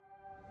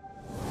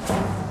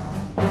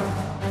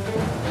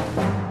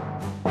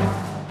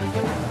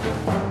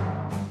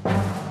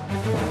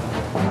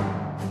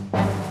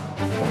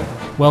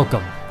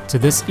Welcome to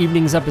this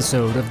evening's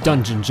episode of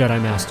Dungeon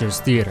Jedi Masters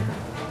Theater.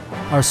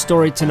 Our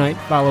story tonight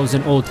follows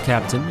an old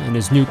captain and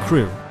his new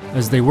crew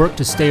as they work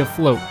to stay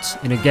afloat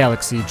in a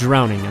galaxy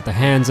drowning at the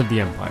hands of the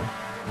Empire.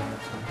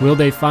 Will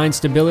they find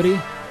stability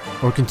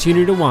or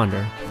continue to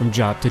wander from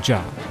job to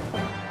job?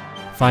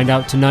 Find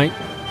out tonight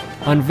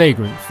on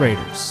Vagrant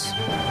Freighters.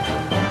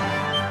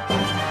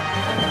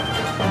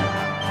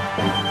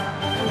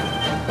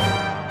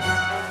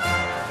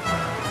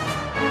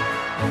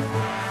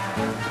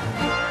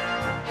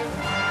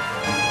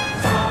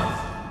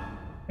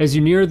 As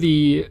you near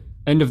the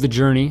end of the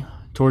journey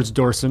towards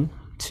Dorson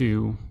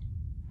to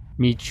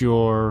meet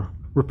your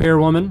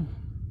repairwoman,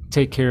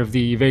 take care of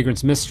the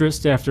Vagrant's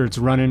mistress after its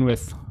run-in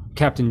with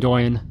Captain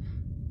Doyen,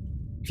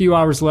 a few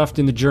hours left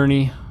in the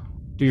journey,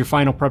 do your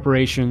final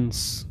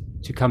preparations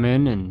to come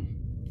in, and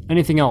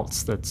anything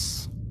else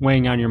that's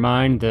weighing on your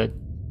mind that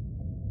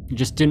you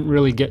just didn't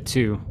really get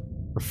to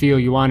or feel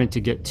you wanted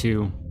to get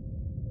to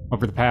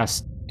over the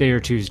past day or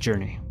two's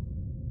journey.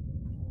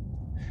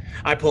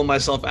 I pull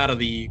myself out of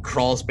the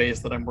crawl space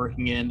that I'm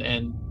working in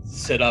and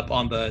sit up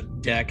on the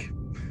deck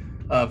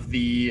of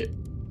the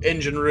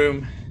engine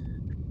room,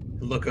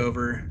 look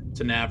over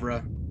to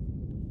Navra.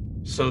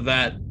 So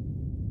that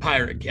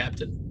pirate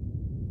captain,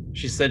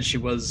 she said she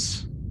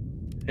was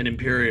an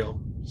Imperial,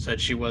 said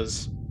she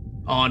was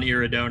on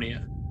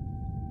Iridonia.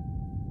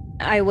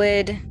 I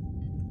would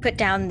put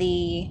down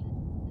the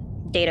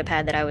data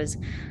pad that I was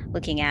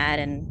looking at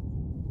and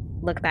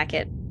look back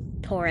at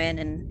Torin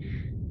and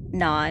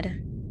nod.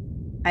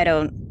 I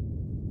don't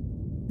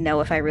know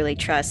if I really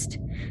trust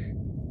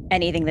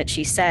anything that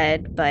she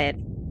said, but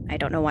I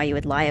don't know why you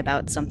would lie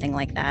about something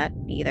like that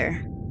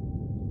either.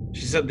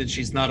 She said that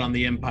she's not on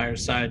the Empire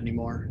side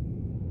anymore.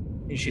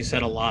 And she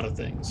said a lot of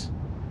things.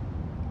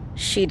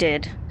 She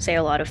did say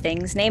a lot of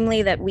things,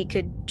 namely that we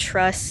could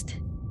trust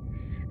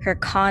her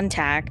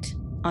contact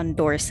on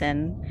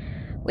Dorson,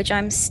 which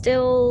I'm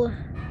still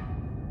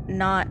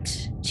not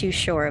too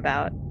sure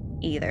about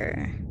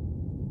either.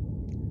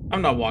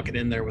 I'm not walking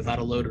in there without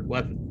a loaded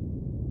weapon.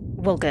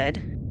 Well,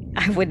 good.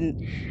 I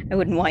wouldn't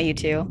want you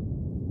to.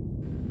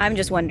 I'm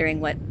just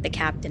wondering what the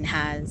captain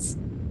has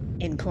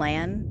in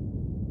plan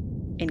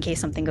in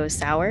case something goes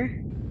sour.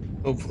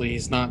 Hopefully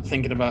he's not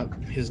thinking about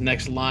his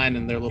next line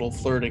and their little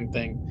flirting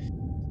thing.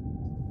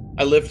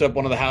 I lift up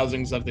one of the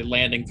housings of the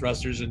landing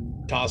thrusters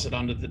and toss it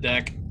onto the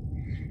deck.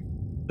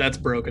 That's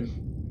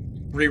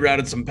broken.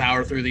 Rerouted some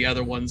power through the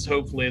other ones.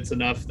 Hopefully it's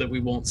enough that we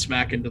won't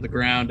smack into the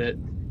ground at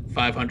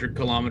 500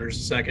 kilometers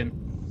a second.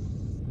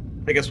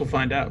 I guess we'll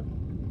find out.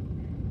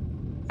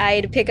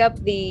 I'd pick up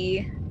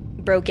the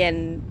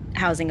broken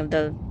housing of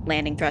the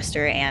landing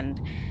thruster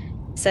and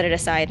set it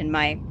aside in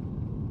my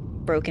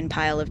broken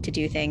pile of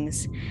to-do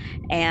things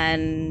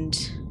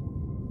and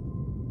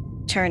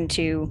turn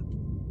to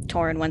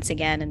Torin once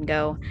again and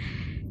go,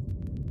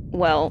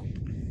 well,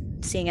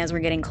 seeing as we're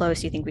getting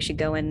close, you think we should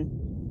go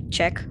and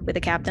check with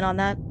the captain on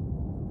that?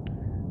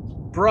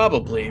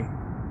 Probably.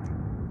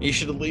 You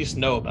should at least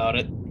know about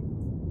it.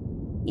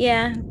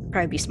 Yeah,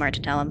 probably be smart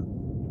to tell him.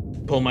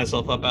 Pull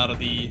myself up out of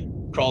the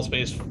crawl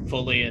space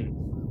fully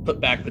and put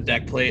back the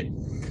deck plate.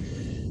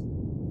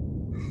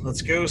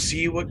 Let's go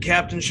see what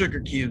Captain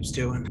Sugar Cube's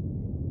doing.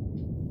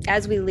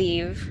 As we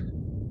leave,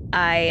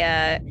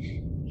 I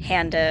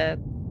hand a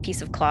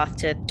piece of cloth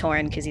to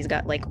Torin because he's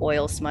got like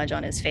oil smudge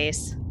on his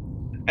face.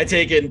 I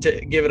take it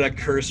and give it a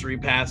cursory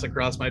pass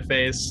across my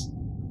face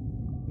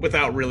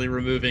without really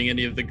removing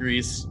any of the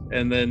grease,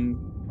 and then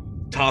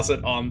toss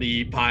it on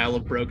the pile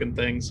of broken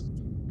things.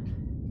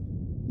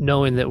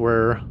 Knowing that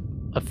we're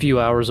a few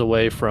hours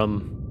away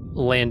from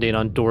landing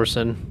on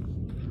Dorson,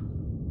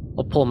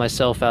 I'll pull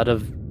myself out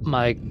of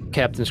my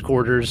captain's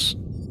quarters,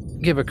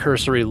 give a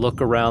cursory look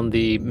around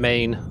the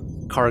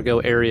main cargo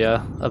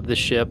area of the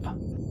ship,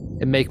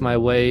 and make my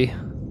way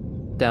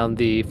down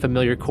the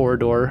familiar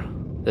corridor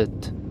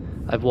that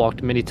I've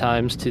walked many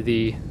times to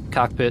the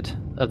cockpit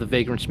of the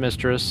Vagrant's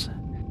mistress,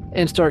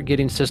 and start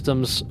getting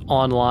systems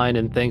online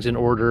and things in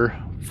order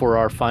for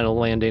our final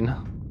landing.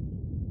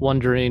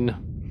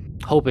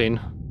 Hoping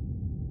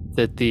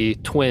that the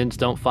twins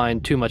don't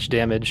find too much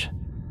damage,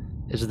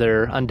 as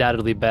they're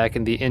undoubtedly back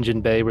in the engine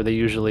bay where they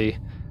usually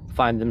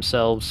find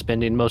themselves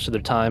spending most of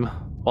their time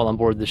while on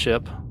board the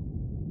ship.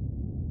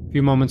 A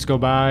few moments go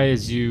by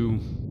as you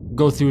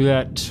go through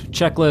that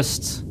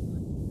checklist,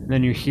 and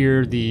then you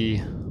hear two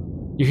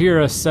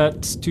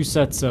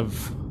sets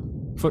of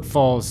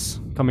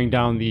footfalls coming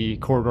down the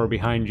corridor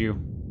behind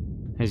you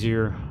as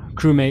your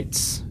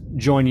crewmates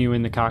join you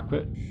in the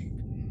cockpit.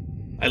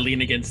 I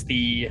lean against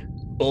the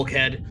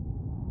bulkhead.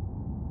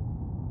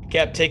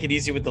 Cap, take it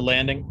easy with the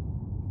landing.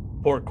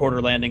 Port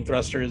quarter landing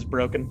thruster is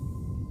broken.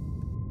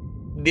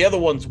 The other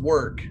ones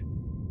work.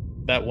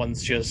 That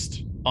one's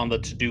just on the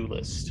to-do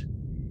list.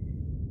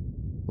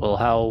 Well,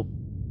 how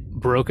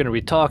broken are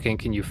we talking?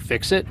 Can you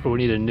fix it, or we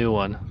need a new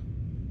one?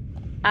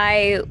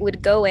 I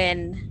would go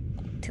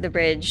in to the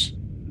bridge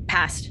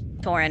past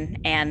Torin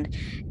and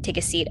take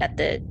a seat at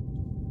the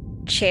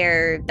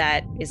chair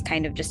that is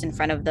kind of just in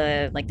front of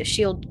the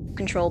shield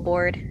control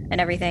board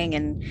and everything,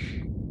 and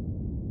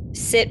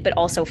sit but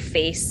also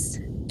face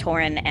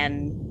Torin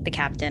and the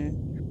captain.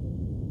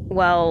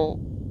 Well,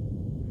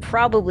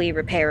 probably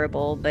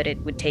repairable, but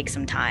it would take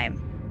some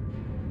time.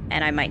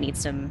 And I might need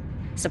some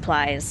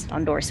supplies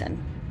on Dorson.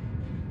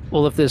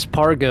 Well, if this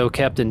Pargo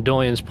Captain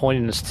Doyen's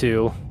pointing us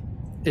to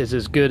is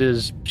as good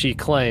as she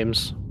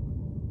claims,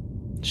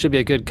 should be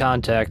a good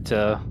contact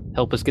to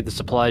help us get the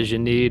supplies you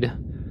need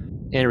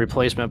and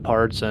replacement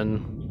parts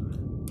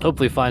and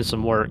hopefully find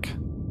some work.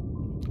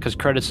 Because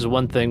credits is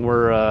one thing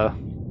we're a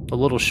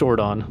little short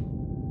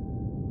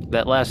on.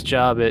 That last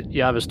job at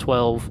Yavis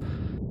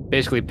 12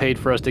 basically paid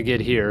for us to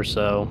get here,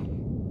 so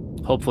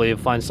hopefully you'll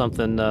find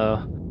something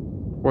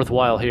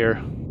worthwhile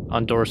here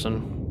on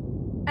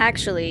Dorson.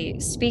 Actually,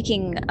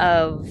 speaking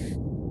of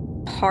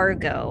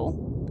Pargo,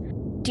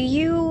 do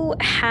you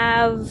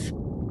have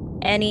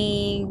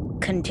any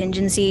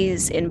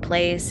contingencies in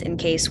place in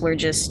case we're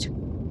just,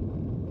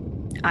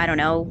 I don't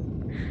know,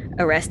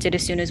 arrested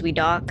as soon as we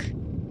dock?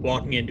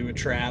 Walking into a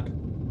trap.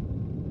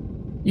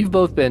 You've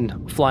both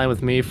been flying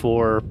with me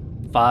for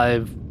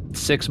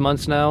 5-6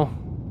 months now,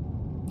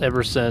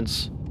 ever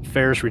since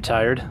Ferris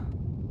retired.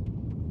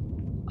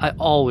 I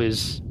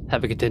always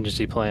have a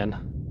contingency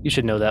plan. You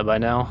should know that by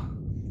now.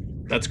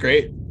 That's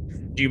great.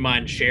 Do you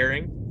mind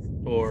sharing?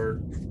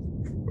 Or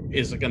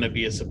is it going to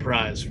be a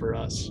surprise for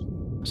us?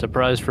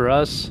 Surprise for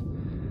us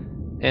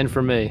and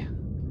for me.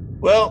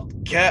 Well,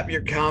 Cap,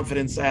 your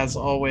confidence, as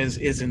always,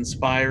 is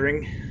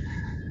inspiring.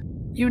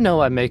 You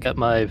know I make up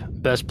my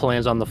best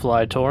plans on the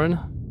fly, Torin.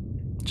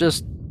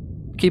 Just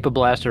keep a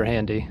blaster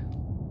handy.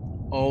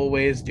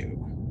 Always do.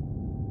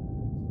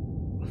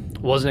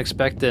 Wasn't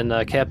expecting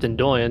Captain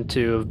Doyen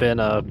to have been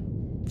a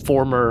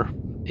former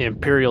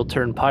Imperial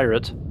turned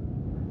pirate.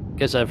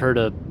 Guess I've heard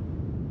of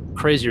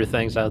crazier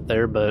things out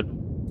there, but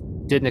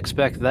didn't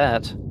expect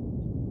that.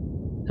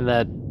 And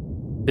that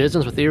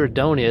business with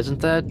Iridonia, isn't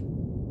that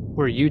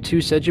where you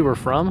two said you were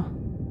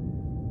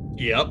from?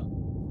 Yep.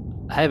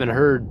 I haven't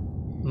heard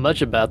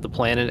much about the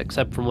planet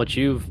except from what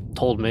you've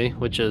told me,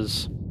 which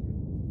is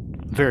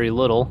very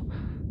little,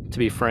 to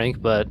be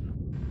frank, but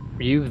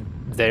were you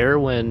there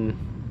when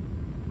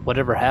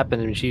whatever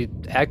happened and she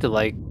acted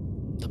like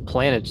the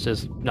planet's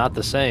just not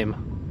the same?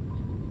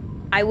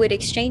 I would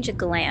exchange a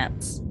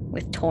glance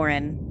with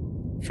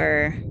Torin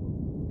for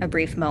a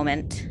brief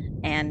moment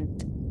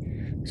and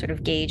sort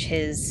of gauge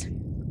his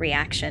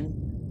reaction.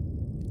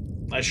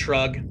 I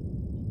shrug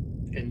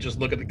and just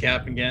look at the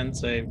Cap again and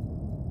say,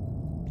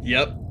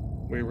 yep,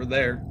 we were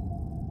there.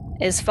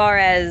 As far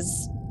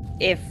as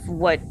if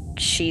what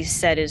she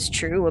said is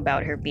true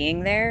about her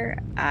being there,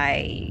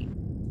 I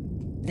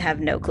have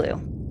no clue.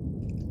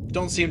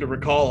 Don't seem to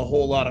recall a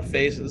whole lot of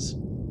faces.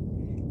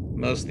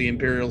 Most of the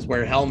Imperials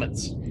wear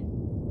helmets.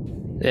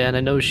 Yeah, and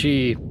I know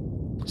she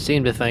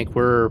seemed to think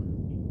we're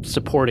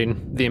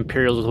supporting the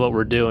Imperials with what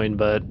we're doing,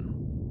 but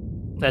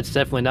that's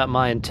definitely not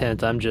my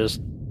intent. I'm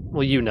just,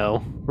 well, you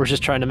know, we're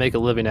just trying to make a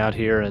living out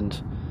here, and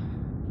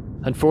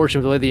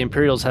unfortunately the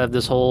Imperials have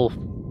this whole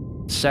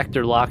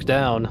sector locked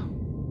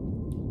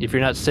down. If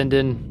you're not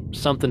sending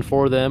something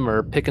for them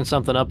or picking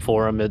something up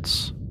for them,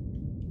 it's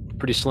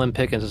pretty slim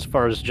pickings as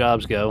far as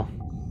jobs go.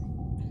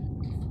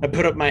 I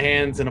put up my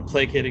hands in a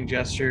placating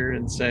gesture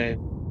and say,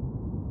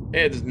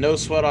 hey, there's no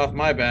sweat off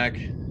my back.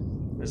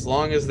 As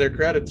long as their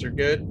credits are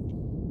good,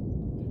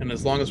 and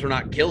as long as we're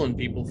not killing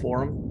people for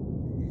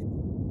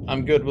them,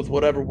 I'm good with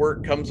whatever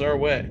work comes our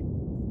way,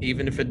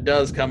 even if it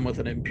does come with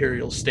an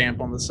Imperial stamp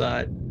on the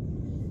side.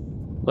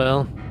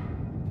 Well,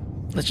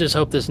 let's just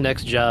hope this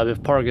next job,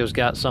 if Pargo's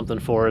got something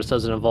for us,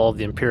 doesn't involve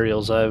the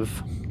Imperials.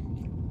 I've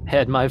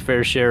had my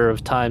fair share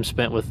of time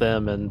spent with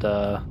them, and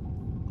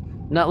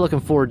not looking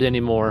forward to any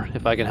more,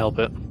 if I can help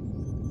it.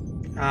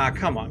 Ah,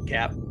 come on,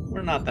 Cap.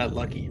 We're not that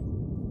lucky.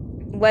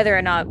 Whether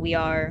or not we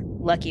are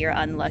lucky or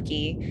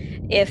unlucky,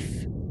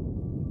 if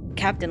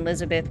Captain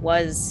Elizabeth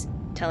was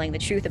telling the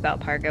truth about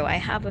Pargo, I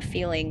have a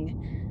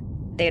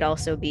feeling they'd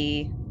also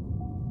be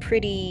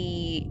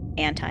pretty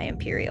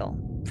anti-Imperial,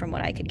 from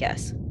what I could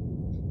guess.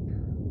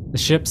 The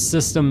ship's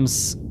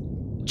systems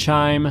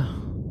chime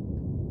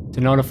to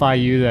notify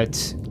you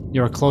that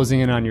you're closing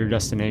in on your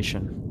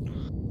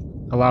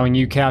destination, allowing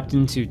you,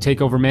 Captain, to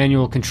take over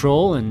manual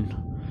control and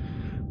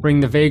bring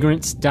the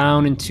vagrants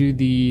down into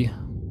the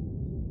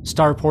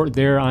starport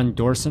there on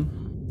Dorson.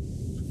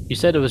 You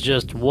said it was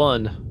just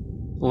one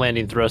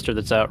landing thruster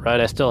that's out, right?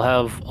 I still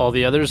have all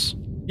the others?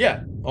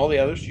 Yeah, all the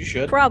others, you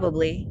should.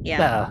 Probably,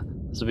 yeah. Ah,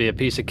 this will be a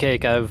piece of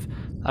cake. I've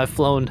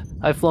flown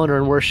her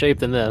in worse shape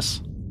than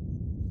this.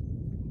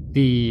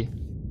 The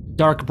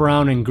dark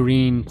brown and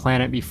green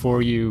planet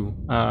before you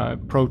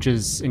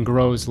approaches and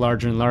grows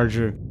larger and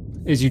larger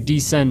as you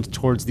descend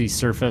towards the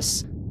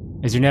surface,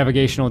 as your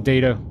navigational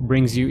data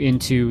brings you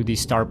into the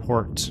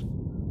starport.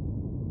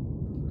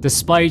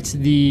 Despite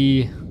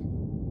the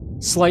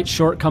slight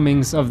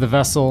shortcomings of the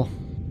vessel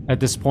at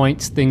this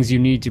point, things you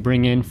need to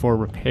bring in for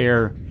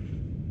repair,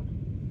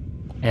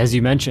 as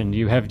you mentioned,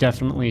 you have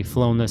definitely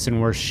flown this in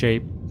worse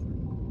shape,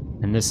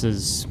 and this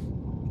is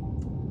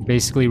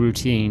basically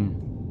routine.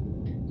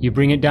 You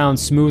bring it down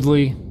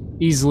smoothly,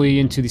 easily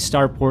into the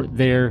starport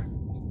there,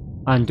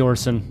 on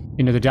Dorson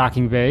into the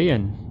docking bay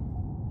and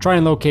try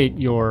and locate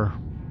your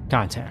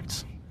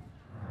contacts.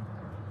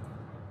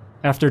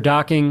 After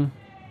docking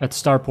at the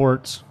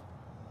starport,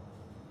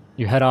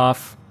 you head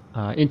off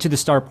into the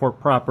starport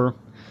proper,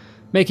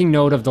 making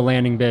note of the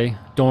landing bay,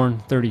 Dorn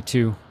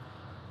 32,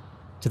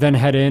 to then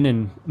head in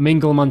and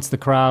mingle amongst the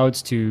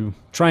crowds to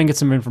try and get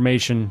some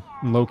information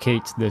and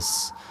locate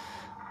this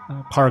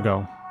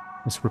Pargo,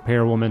 this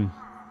repairwoman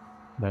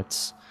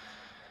that's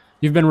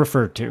you've been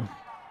referred to.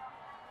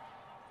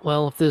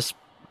 Well, if this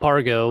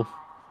Pargo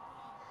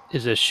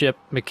is a ship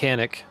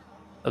mechanic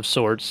of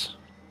sorts,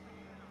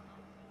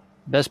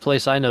 best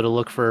place I know to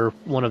look for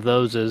one of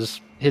those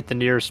is hit the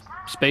nearest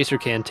spacer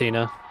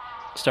cantina,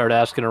 start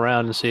asking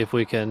around and see if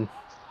we can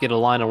get a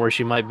line on where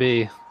she might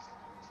be.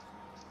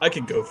 I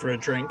could go for a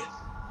drink.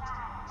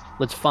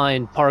 Let's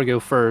find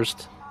Pargo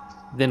first,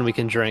 then we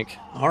can drink.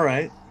 All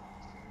right.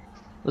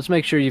 Let's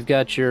make sure you've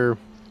got your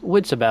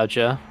wits about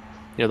you,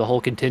 the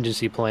whole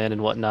contingency plan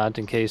and whatnot,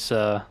 in case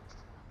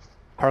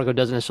Pargo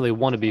doesn't necessarily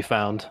want to be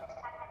found.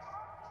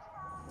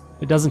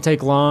 It doesn't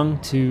take long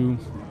to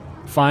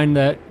find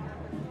that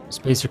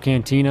spacer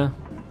cantina.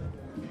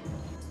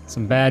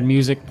 Some bad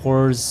music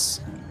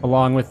pours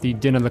along with the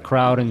din of the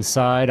crowd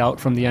inside out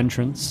from the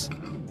entrance.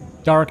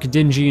 Dark,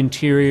 dingy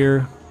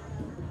interior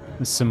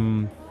with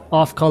some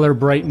off-color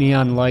bright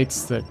neon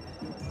lights that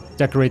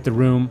decorate the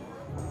room,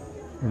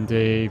 and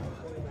a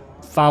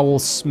foul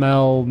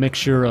smell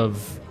mixture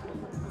of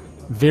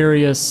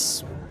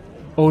various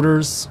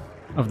odors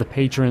of the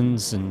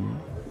patrons and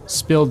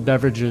spilled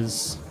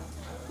beverages.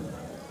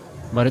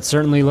 But it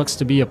certainly looks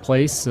to be a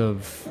place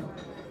of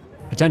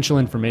potential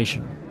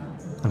information.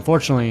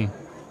 Unfortunately,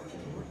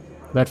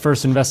 that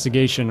first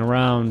investigation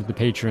around the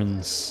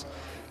patrons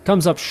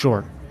comes up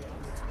short.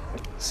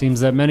 Seems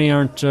that many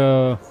aren't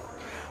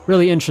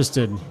really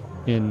interested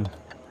in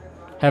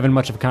having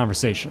much of a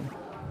conversation.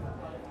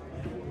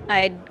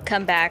 I'd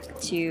come back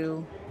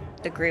to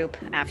the group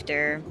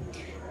after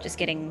just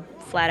getting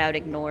flat out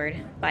ignored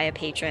by a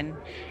patron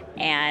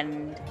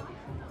and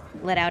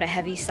let out a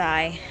heavy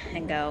sigh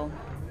and go,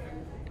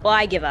 well,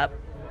 I give up.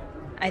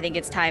 I think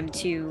it's time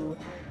to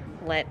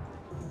let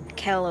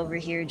Kel over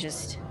here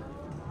just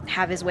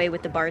have his way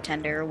with the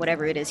bartender or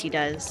whatever it is he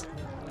does.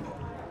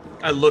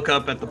 I look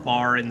up at the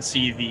bar and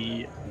see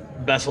the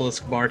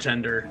basilisk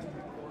bartender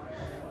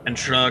and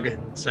shrug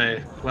and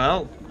say,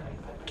 well,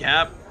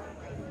 Cap,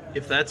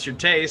 if that's your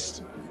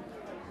taste,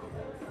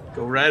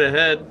 go right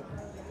ahead.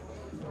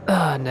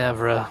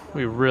 Navra,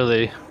 we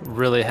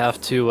really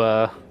have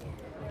to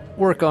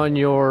work on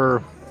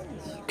your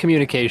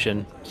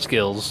communication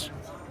skills,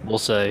 we'll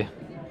say.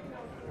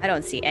 I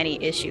don't see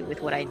any issue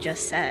with what I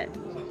just said.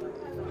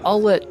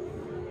 I'll let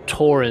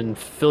Torin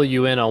fill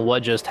you in on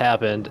what just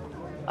happened.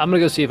 I'm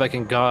gonna go see if I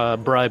can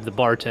bribe the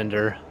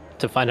bartender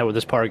to find out where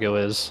this Pargo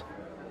is.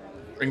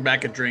 Bring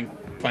back a drink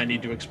if I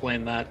need to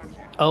explain that.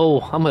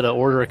 Oh, I'm gonna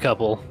order a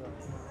couple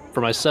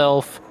for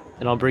myself,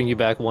 and I'll bring you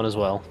back one as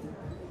well.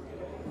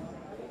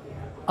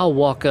 I'll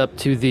walk up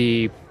to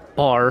the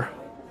bar,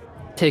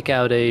 take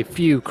out a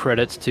few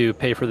credits to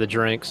pay for the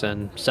drinks,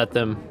 and set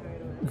them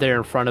there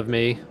in front of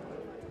me,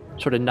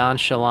 sort of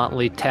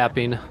nonchalantly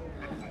tapping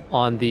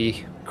on the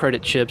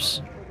credit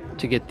chips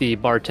to get the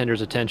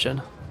bartender's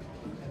attention.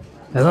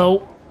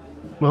 Hello,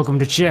 welcome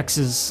to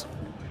Chex's.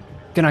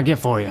 What can I get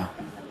for you?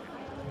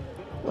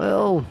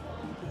 Well,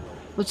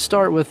 let's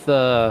start with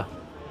a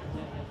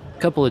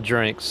couple of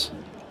drinks.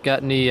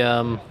 Got any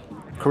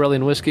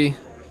Corellian whiskey?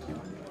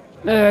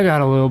 I got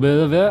a little bit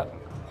of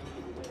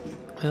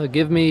it.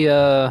 Give me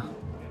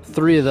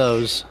 3 of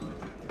those.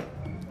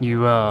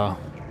 You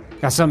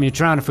got something you're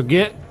trying to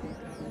forget?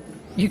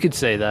 You could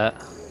say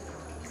that.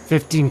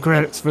 15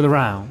 credits for the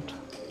round.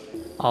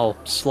 I'll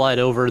slide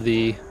over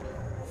the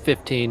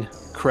 15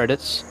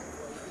 credits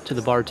to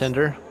the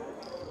bartender.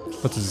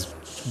 Puts his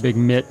big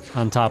mitt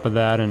on top of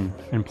that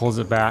and pulls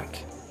it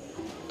back.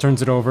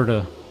 Turns it over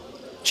to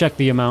check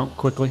the amount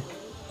quickly.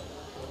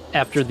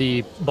 After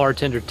the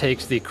bartender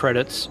takes the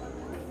credits,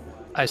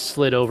 I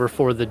slid over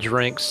for the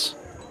drinks.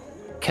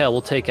 Kel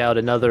will take out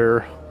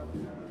another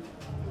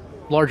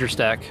larger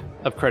stack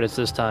of credits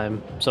this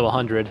time, so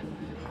 100,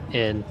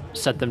 and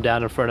set them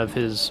down in front of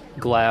his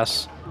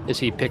glass as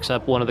he picks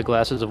up one of the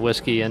glasses of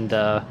whiskey and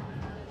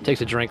takes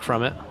a drink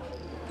from it.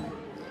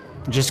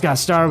 Just got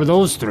started with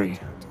those 3.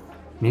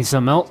 Need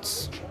something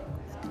else?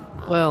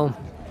 Well,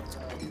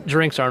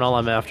 drinks aren't all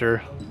I'm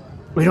after.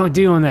 We don't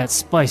deal in that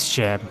spice,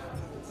 chap.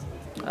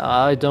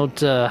 I don't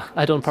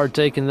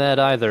partake in that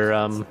either.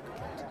 I'm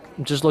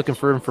just looking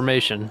for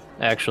information,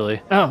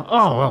 actually.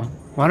 Oh, well,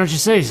 why don't you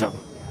say so?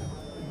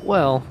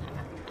 Well,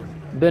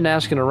 been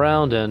asking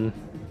around and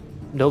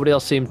nobody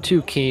else seemed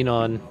too keen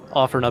on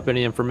offering up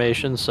any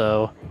information,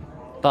 so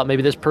thought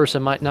maybe this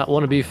person might not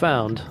want to be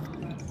found.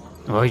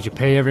 Well, did you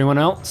pay everyone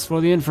else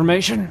for the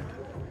information?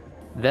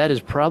 That is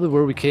probably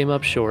where we came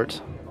up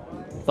short.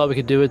 Thought we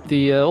could do it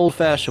the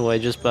old-fashioned way,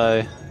 just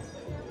by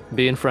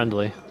being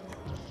friendly.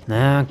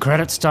 Nah,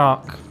 credits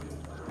talk.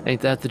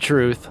 Ain't that the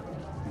truth?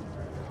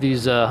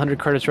 These 100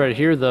 credits right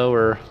here, though,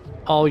 are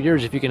all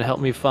yours if you can help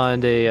me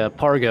find a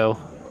Pargo.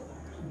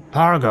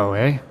 Pargo,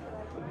 eh?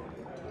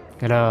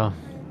 Got a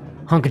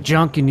hunk of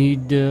junk you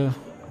need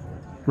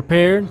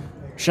repaired,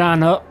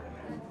 shine up.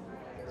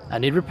 I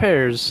need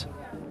repairs,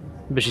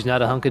 but she's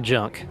not a hunk of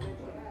junk.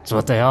 That's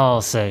what they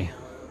all say.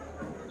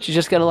 She's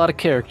just got a lot of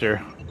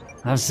character.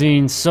 I've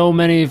seen so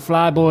many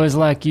flyboys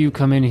like you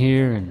come in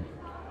here and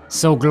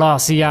so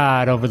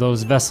glossy-eyed over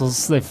those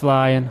vessels they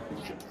fly in.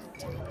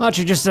 Why don't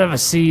you just ever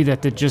see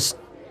that they're just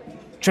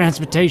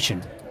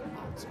transportation?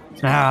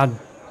 Nah,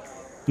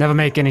 never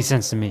make any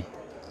sense to me.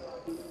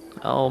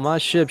 Oh, my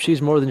ship,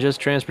 she's more than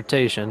just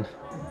transportation.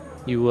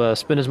 You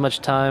spend as much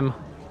time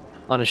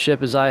on a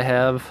ship as I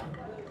have,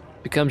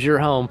 becomes your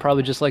home,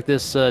 probably just like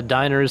this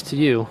diner is to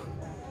you.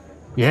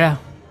 Yeah?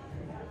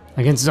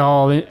 Against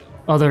all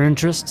other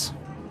interests?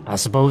 I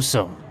suppose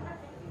so.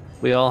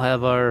 We all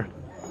have our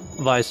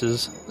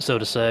vices, so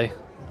to say.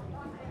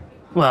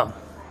 Well,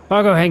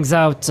 Pargo hangs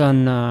out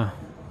on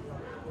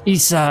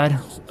east side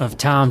of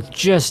town,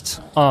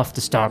 just off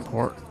the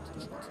starport.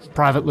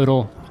 Private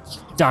little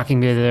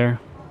docking bay there.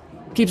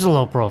 Keeps a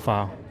low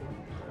profile.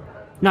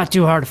 Not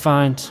too hard to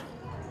find.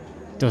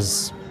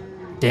 Does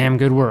damn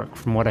good work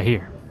from what I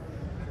hear.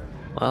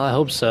 Well, I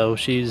hope so.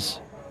 She's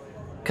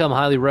come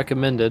highly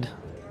recommended.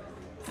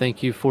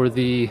 Thank you for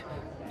the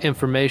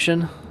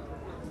information.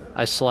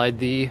 I slide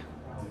the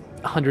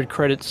 100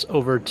 credits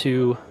over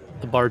to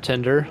the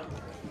bartender,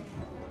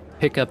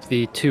 pick up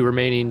the 2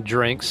 remaining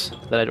drinks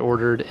that I'd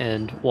ordered,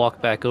 and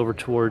walk back over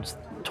towards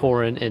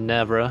Torin and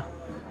Navra.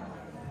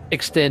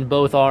 Extend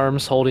both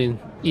arms, holding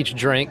each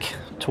drink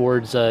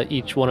towards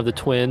each one of the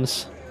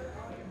twins.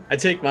 I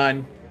take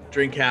mine,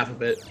 drink half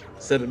of it,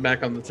 set it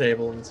back on the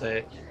table, and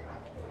say,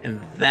 and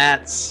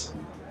that's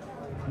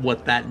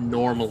what that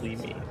normally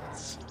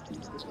means.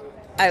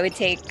 I would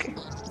take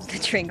the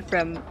drink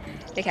from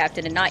the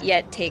captain and not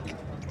yet take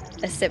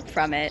a sip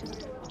from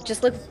it.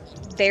 Just look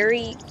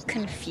very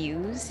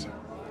confused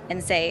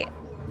and say,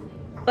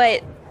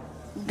 but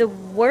the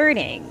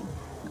wording,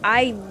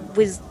 I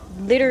was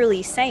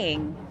literally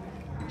saying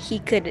he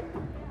could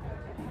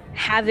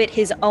have it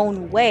his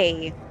own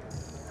way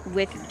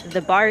with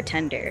the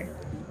bartender.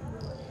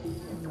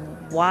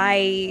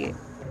 Why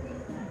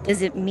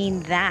does it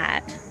mean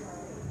that?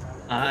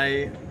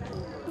 I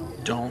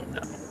don't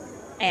know.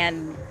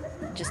 And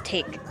just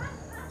take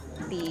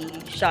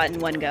the shot in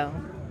one go.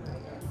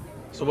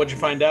 So what'd you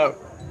find out?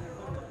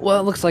 Well,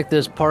 it looks like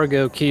this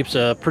Pargo keeps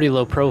a pretty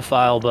low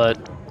profile,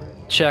 but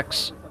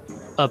checks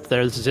up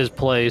there. This is his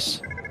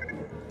place.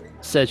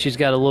 Said she's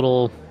got a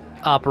little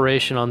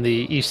operation on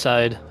the east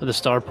side of the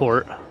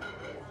starport.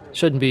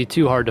 Shouldn't be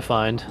too hard to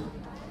find.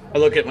 I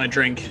look at my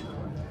drink.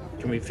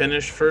 Can we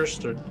finish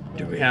first, or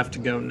do we have to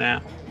go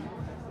now?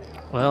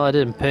 Well, I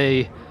didn't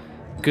pay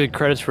good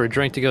credits for a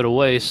drink to go to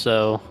waste,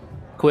 so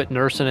quit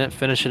nursing it,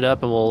 finish it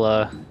up, and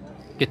we'll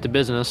get to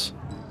business.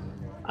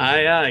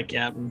 Aye, aye,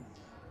 Captain.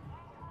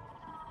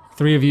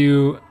 3 of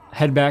you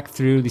head back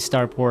through the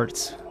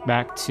starport,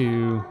 back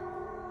to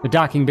the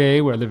docking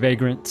bay where the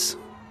Vagrant's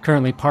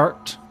currently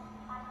parked.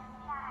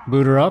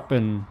 Boot her up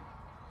and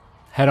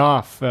head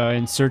off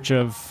in search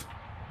of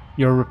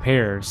your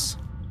repairs.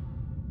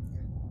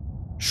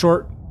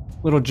 Short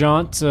little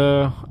jaunt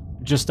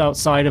just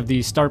outside of the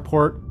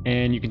starport,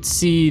 and you can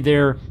see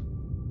there,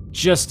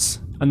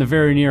 just on the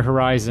very near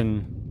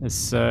horizon,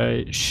 this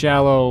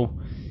shallow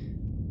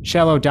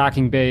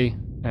docking bay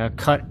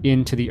cut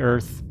into the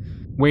earth,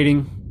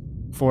 waiting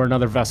for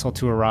another vessel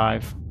to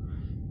arrive.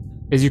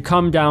 As you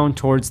come down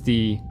towards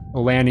the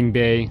landing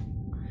bay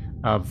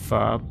of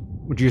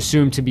what you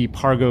assume to be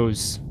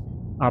Pargo's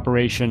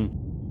operation,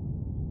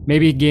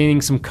 maybe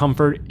gaining some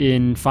comfort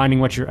in finding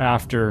what you're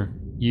after,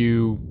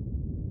 you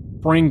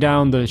bring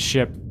down the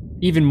ship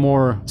even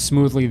more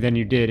smoothly than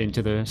you did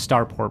into the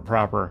starport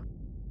proper.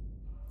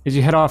 As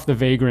you head off the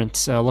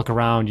Vagrant, look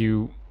around,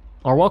 you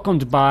are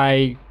welcomed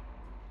by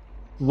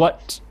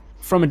what,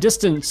 from a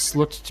distance,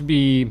 looked to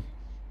be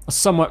a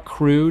somewhat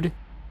crude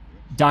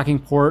docking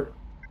port.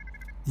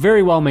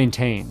 Very well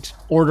maintained,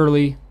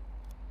 orderly,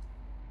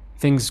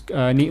 things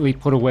neatly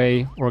put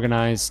away,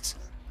 organized,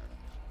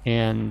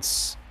 and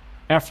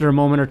after a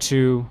moment or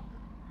two,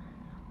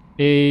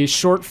 a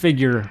short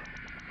figure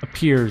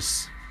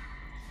appears.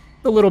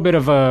 A little bit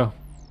of a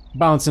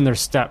bounce in their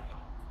step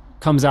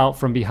comes out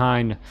from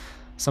behind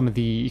some of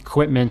the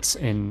equipment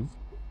and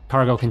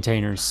cargo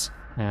containers,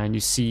 and you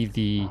see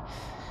the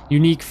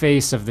unique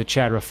face of the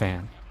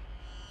Chadrafan.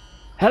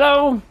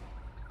 Hello?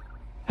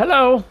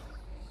 Hello?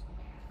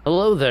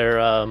 Hello there,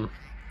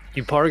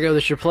 you Pargo,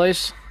 this your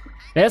place?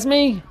 That's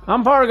me.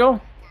 I'm Pargo.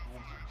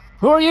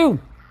 Who are you?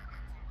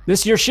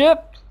 This your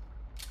ship?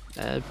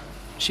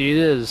 She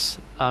is.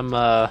 I'm,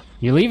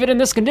 You leave it in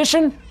this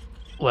condition?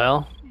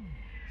 well,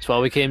 that's why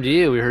we came to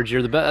you. We heard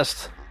you're the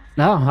best.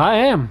 No, I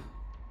am.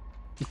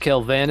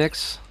 Kel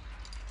Vanix,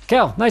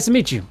 Kel, nice to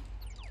meet you.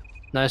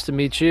 nice to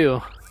meet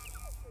you.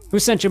 Who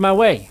sent you my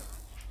way?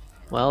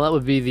 Well, that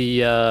would be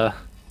the,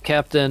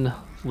 Captain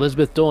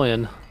Elizabeth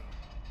Doyen.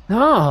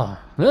 Oh,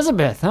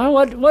 Elizabeth, huh?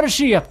 What is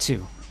she up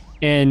to?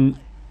 And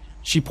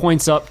She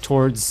points up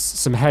towards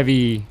some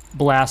heavy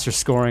blaster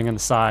scoring on the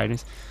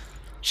side.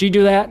 She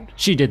do that?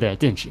 She did that,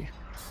 didn't she?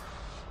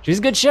 She's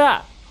a good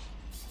shot.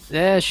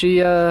 Yeah, she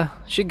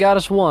got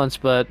us once,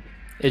 but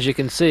as you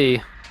can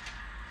see,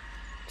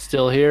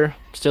 still here,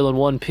 still in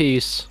one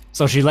piece.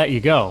 So she let you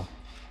go.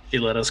 She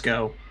let us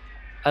go.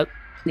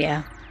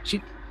 Yeah.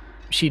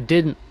 She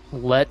didn't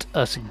let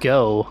us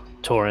go,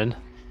 Torin.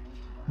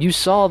 You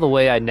saw the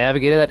way I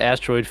navigated that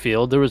asteroid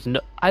field.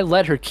 I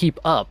let her keep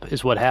up,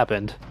 is what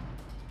happened.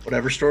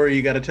 Whatever story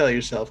you got to tell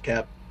yourself,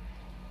 Cap.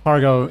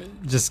 Pargo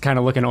just kind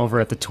of looking over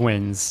at the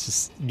twins,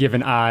 just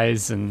giving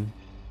eyes and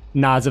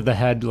nods of the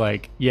head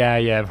like, yeah,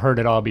 I've heard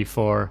it all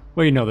before.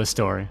 We know the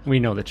story. We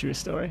know the true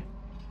story.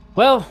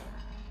 Well,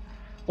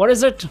 what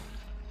is it?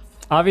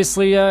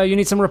 Obviously, you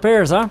need some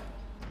repairs, huh?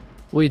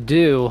 We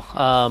do.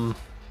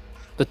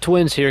 The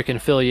twins here can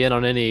fill you in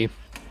on any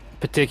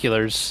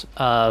particulars.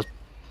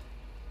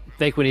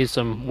 Think we need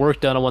some work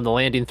done on one of the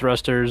landing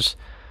thrusters.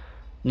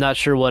 Not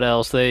sure what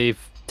else. They've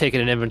taken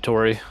an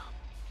inventory.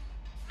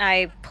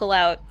 I pull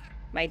out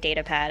my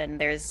data pad, and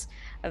there's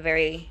a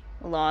very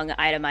long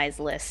itemized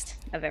list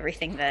of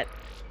everything that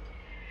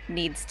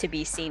needs to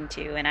be seen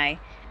to, and I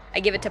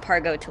give it to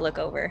Pargo to look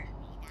over.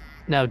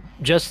 Now,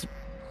 just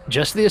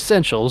the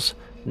essentials.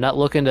 Not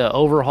looking to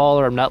overhaul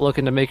her. I'm not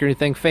looking to make her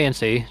anything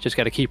fancy. Just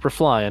got to keep her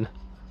flying.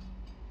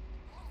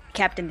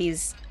 Captain,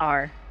 these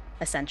are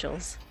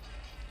essentials.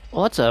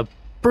 Well, that's a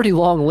pretty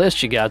long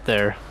list you got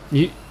there.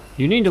 You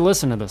need to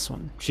listen to this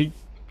one. She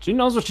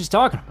knows what she's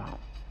talking about.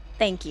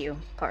 Thank you,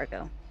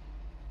 Pargo.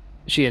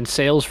 She in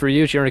sales for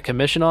you? She earned a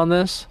commission on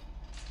this?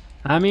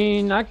 I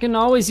mean, I can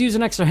always use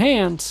an extra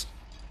hand.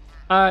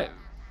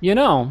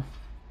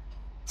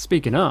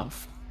 Speaking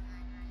of.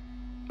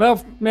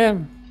 Well,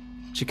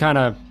 man, she kind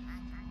of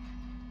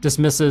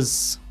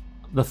dismisses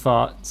the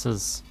thought,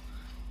 says,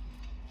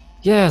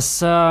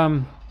 yes,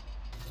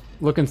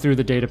 looking through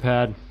the data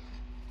pad.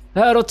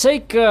 It'll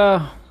take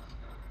a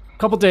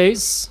couple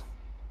days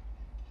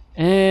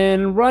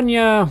and run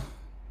you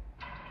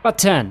about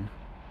 10.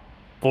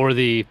 For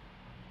the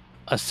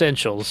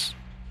essentials.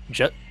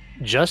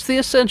 Just the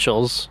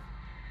essentials.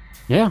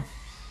 Yeah.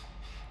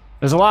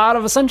 There's a lot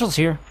of essentials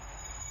here.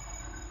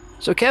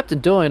 So Captain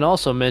Doyne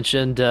also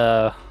mentioned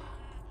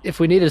if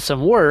we needed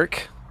some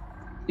work,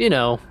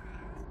 to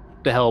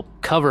help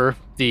cover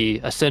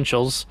the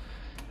essentials,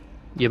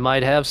 you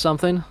might have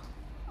something.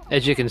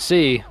 As you can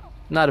see,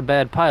 not a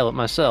bad pilot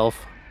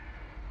myself.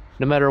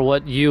 No matter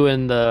what you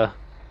and the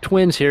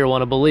twins here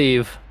want to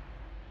believe,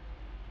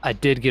 I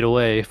did get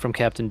away from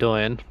Captain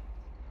Doyne.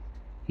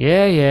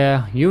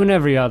 Yeah, you and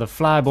every other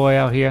flyboy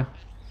out here.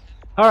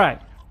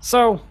 Alright,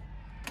 so,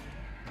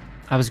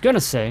 I was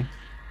gonna say,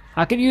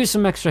 I could use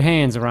some extra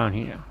hands around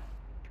here.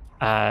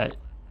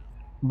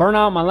 Burn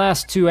out my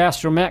last 2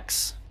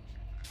 astromechs,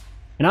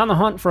 and on the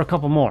hunt for a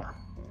couple more.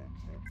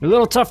 They're a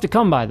little tough to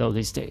come by though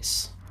these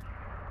days.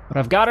 But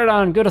I've got it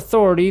on good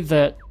authority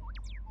that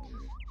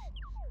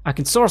I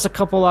can source a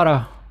couple out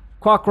of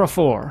Quakra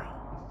 4,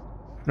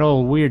 an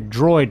old weird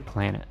droid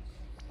planet.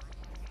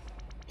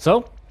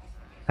 So,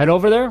 head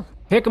over there,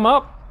 pick them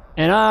up,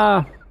 and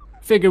I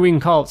figure we can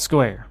call it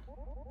square.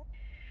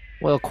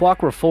 Well,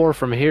 Quakra 4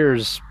 from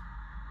here's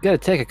got to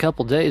take a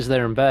couple days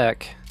there and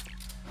back.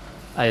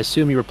 I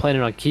assume you were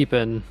planning on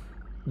keeping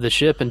the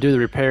ship and do the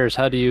repairs.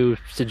 How do you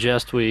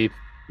suggest we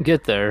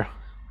get there?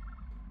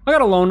 I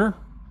got a loaner.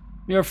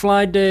 You ever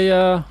fly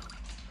to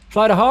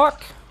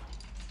Hawk?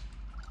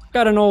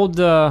 Got an old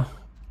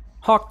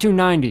Hawk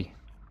 290.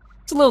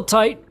 It's a little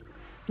tight,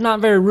 not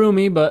very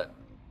roomy, but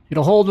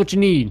it'll hold what you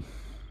need.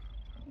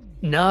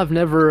 No, I've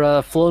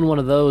never flown one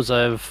of those.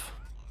 I've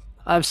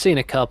seen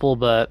a couple,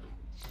 but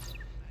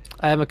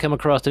I haven't come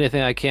across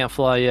anything I can't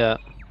fly yet.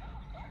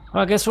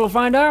 Well, I guess we'll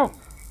find out.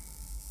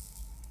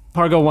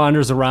 Pargo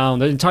wanders around.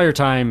 The entire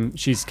time,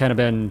 she's kind of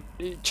been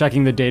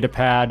checking the data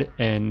pad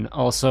and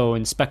also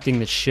inspecting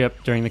the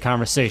ship during the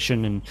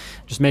conversation and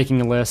just making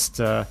a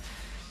list,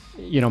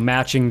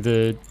 matching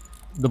the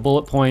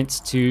bullet points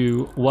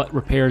to what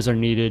repairs are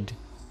needed,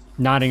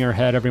 nodding her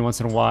head every once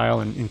in a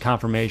while in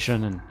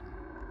confirmation, and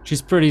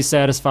she's pretty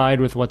satisfied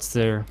with what's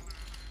there.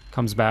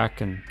 Comes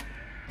back and...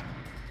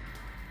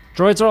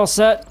 droids are all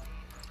set.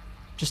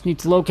 Just need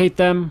to locate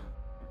them.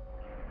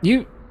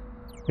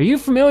 Are you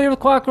familiar with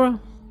Quakra?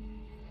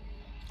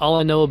 All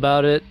I know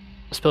about it,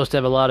 it's supposed to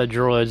have a lot of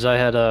droids. I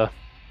had a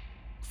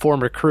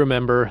former crew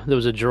member that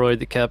was a droid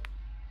that kept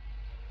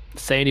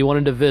saying he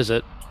wanted to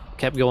visit,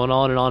 kept going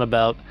on and on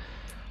about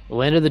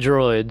land of the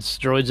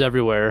droids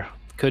everywhere.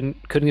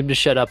 Couldn't get him to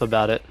shut up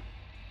about it.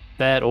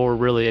 That or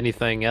really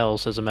anything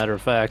else, as a matter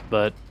of fact,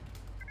 but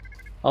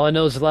all I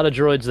know is a lot of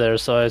droids there,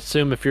 so I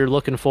assume if you're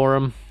looking for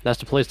them, that's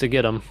the place to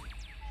get them.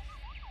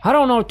 I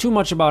don't know too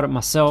much about it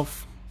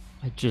myself.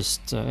 I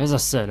just, as I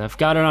said, I've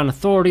got it on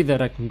authority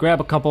that I can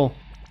grab a couple.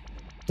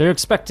 They're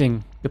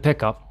expecting the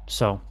pickup,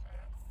 so,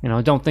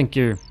 don't think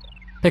you're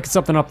picking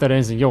something up that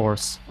isn't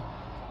yours.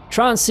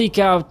 Try and seek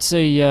out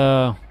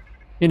a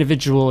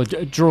individual, a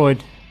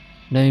droid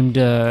named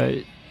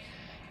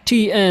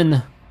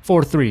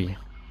TN43.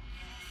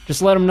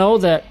 Just let them know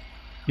that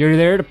You're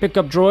there to pick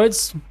up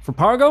droids for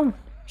Pargo?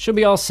 Should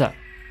be all set.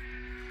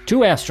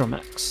 2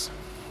 astromechs.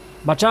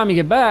 By the time you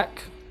get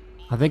back,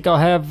 I think I'll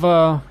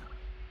have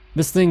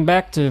this thing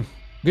back to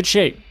good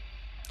shape.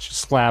 She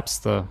slaps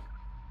the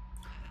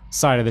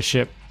side of the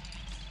ship,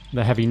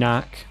 the heavy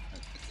knock.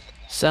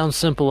 Sounds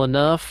simple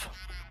enough.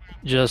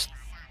 Just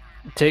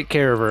take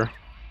care of her.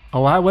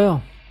 Oh, I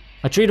will.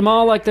 I treat them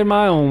all like they're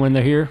my own when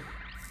they're here.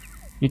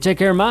 You take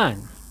care of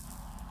mine.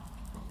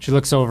 She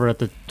looks over at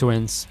the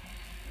twins.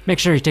 Make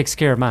sure he takes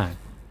care of mine.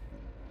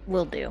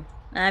 Will do.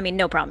 I mean,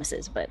 no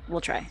promises, but we'll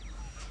try.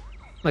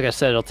 Like I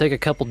said, it'll take a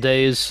couple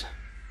days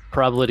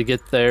probably to get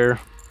there,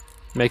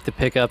 make the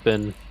pickup,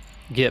 and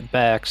get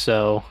back,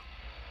 so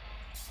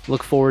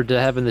look forward to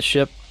having the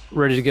ship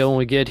ready to go when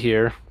we get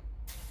here.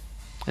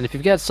 And if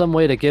you've got some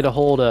way to get a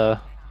hold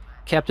of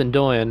Captain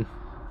Doyen,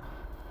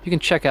 you can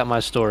check out my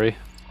story.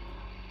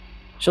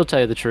 She'll tell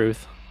you the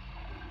truth.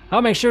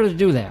 I'll make sure to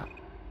do that.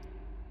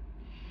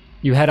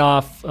 You head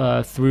off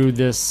through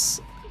this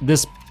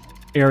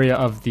area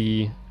of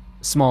the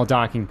small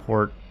docking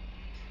port.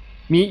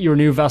 Meet your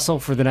new vessel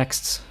for the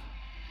next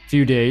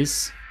few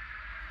days.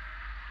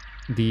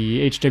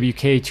 The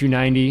HWK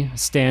 290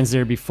 stands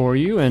there before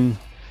you, and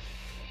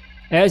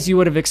as you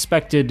would have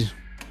expected,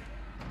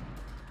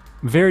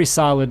 very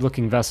solid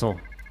looking vessel.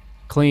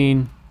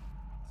 Clean,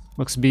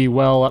 looks to be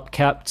well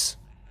upkept.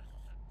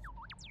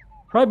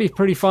 Probably be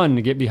pretty fun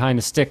to get behind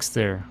the sticks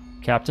there,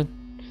 Captain.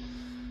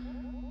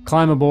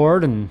 Climb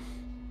aboard, and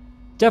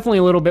definitely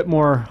a little bit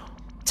more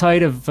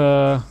tight of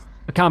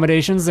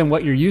accommodations than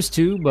what you're used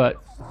to, but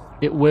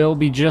it will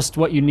be just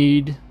what you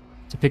need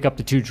to pick up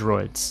the 2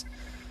 droids.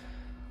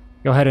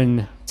 Go ahead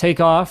and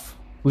take off,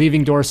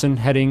 leaving Dorson,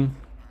 heading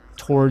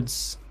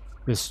towards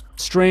this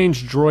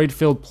strange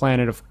droid-filled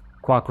planet of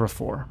Quackra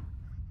 4.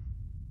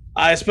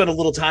 I spent a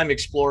little time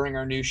exploring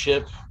our new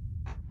ship.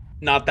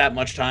 Not that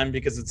much time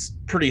because it's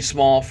pretty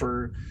small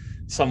for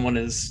someone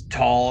as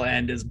tall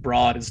and as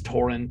broad as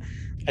Torin.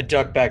 I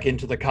ducked back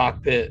into the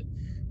cockpit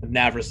with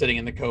Navra sitting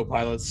in the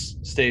co-pilot's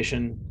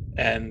station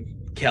and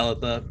Kel at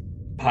the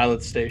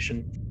pilot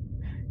station,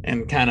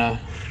 and kind of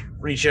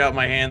reach out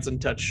my hands and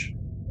touch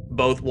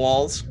both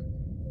walls.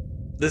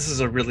 This is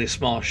a really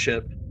small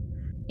ship.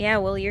 Yeah,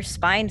 well, your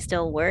spine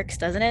still works,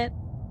 doesn't it?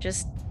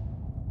 Just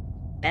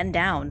bend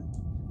down.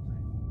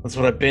 That's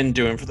what I've been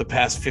doing for the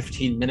past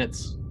 15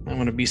 minutes. I'm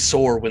going to be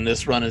sore when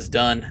this run is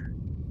done.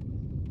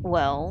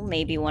 Well,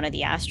 maybe one of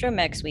the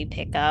astromechs we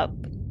pick up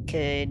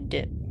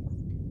could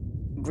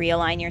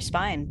realign your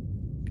spine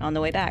on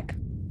the way back.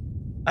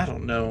 I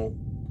don't know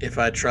if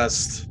I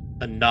trust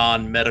a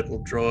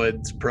non-medical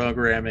droid's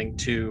programming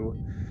to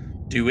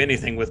do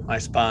anything with my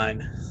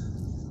spine.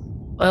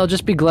 Well,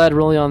 just be glad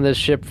we're only on this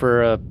ship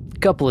for a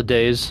couple of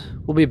days.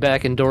 We'll be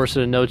back in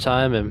Dorset in no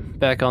time and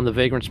back on the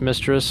Vagrant's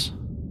Mistress.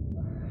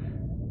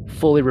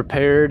 Fully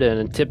repaired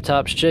and in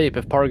tip-top shape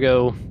if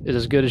Pargo is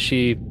as good as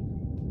she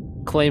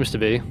claims to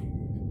be.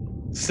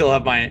 Still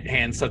have my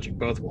hands touching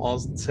both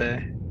walls and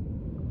say,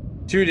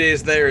 2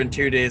 days there and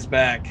 2 days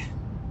back.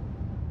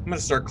 I'm going to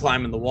start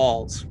climbing the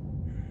walls.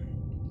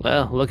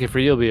 Well, lucky for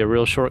you, it'll be a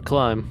real short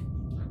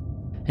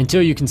climb.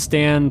 Until you can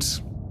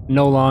stand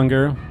no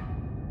longer,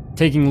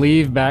 taking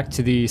leave back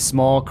to the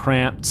small,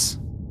 cramped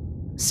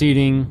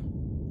seating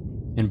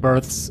and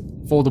berths,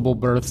 foldable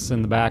berths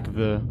in the back of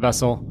the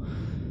vessel.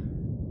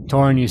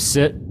 Torin, you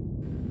sit,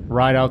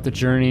 ride out the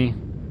journey,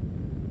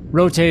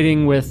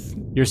 rotating with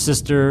your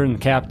sister and the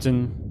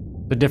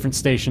captain, the different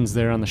stations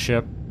there on the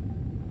ship,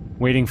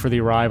 waiting for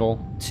the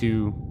arrival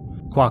to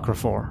Quackra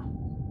 4.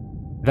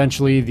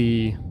 Eventually,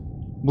 the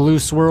blue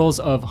swirls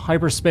of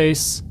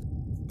hyperspace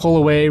pull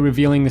away,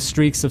 revealing the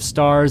streaks of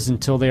stars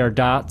until they are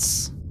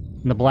dots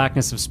in the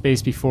blackness of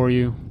space before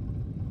you.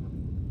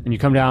 And you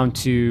come down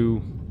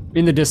to,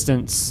 in the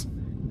distance,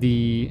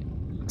 the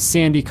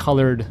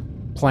sandy-colored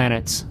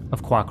planet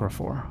of Quackra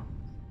 4.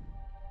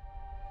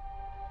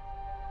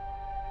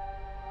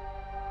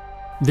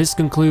 This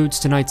concludes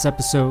tonight's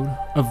episode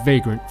of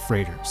Vagrant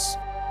Freighters.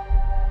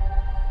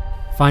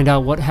 Find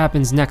out what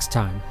happens next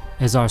time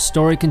as our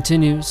story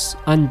continues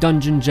on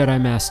Dungeon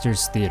Jedi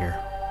Masters Theater.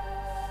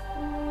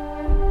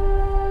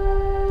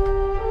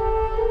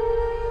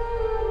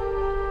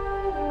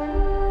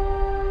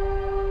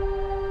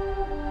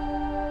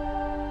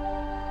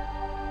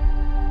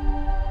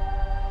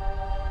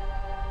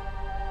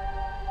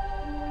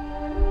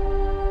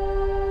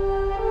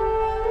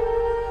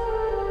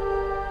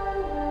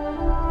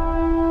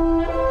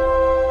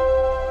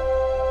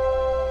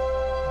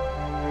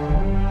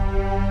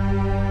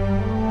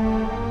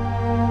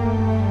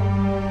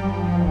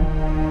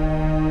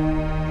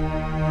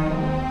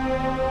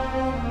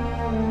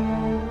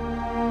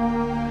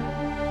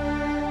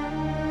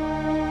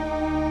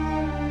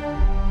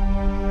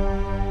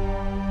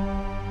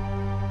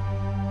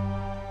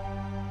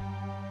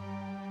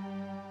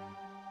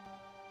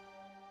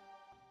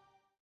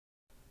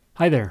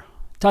 Hi there,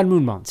 Todd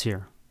Moonmounts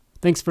here.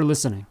 Thanks for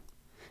listening.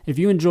 If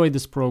you enjoyed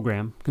this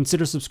program,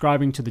 consider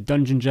subscribing to the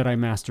Dungeon Jedi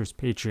Masters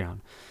Patreon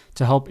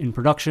to help in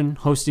production,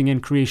 hosting,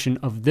 and creation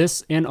of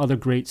this and other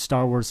great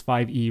Star Wars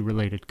 5e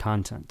related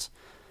content.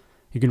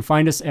 You can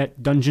find us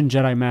at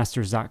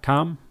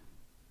dungeonjedimasters.com,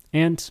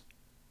 and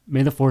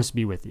may the Force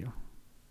be with you.